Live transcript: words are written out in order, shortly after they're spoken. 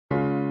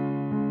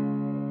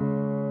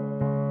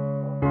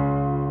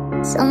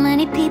So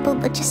many people,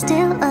 but you're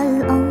still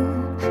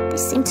alone. They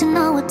seem to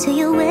know what to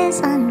you is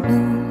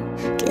unknown,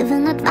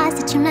 giving advice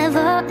that you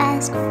never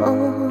asked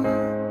for.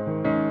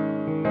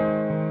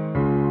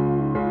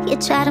 You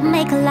try to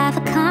make a life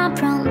a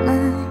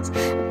compromise,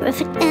 a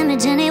perfect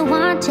image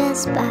anyone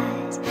just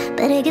buys,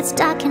 but it gets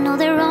dark, you know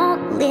they're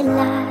only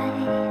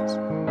lies.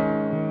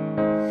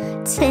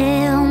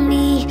 Tell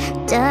me,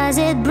 does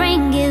it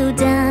bring you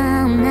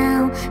down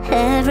now?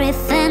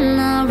 Everything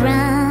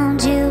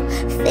around you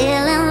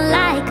feeling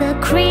like a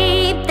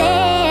creep.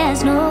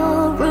 There's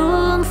no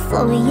room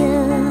for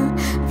you.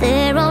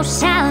 They're all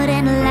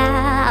shouting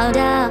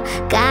louder,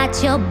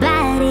 got your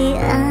body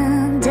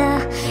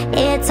under.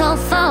 It's all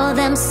for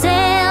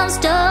themselves,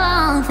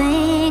 don't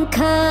think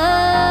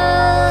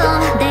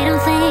of. They don't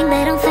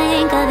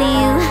think of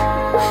you.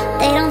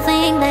 They don't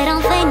think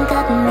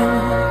of me.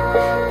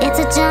 It's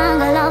a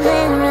jungle of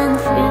living run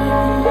free.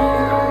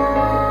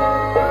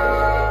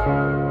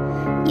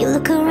 You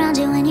look around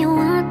you and you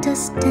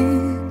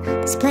understand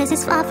this place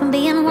is far from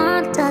being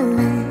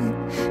Wonderland.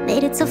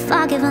 Made it so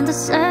far given the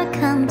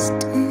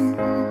circumstance.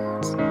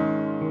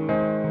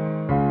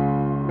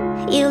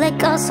 You let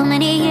go so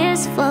many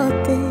years for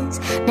this.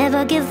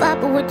 Never give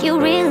up on what you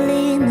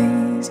really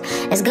miss.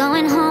 It's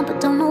going home but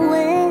don't know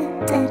where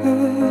that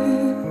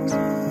is.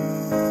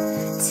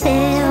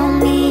 Tell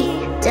me,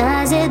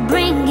 does it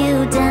bring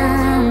you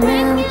down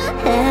now?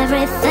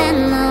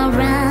 Everything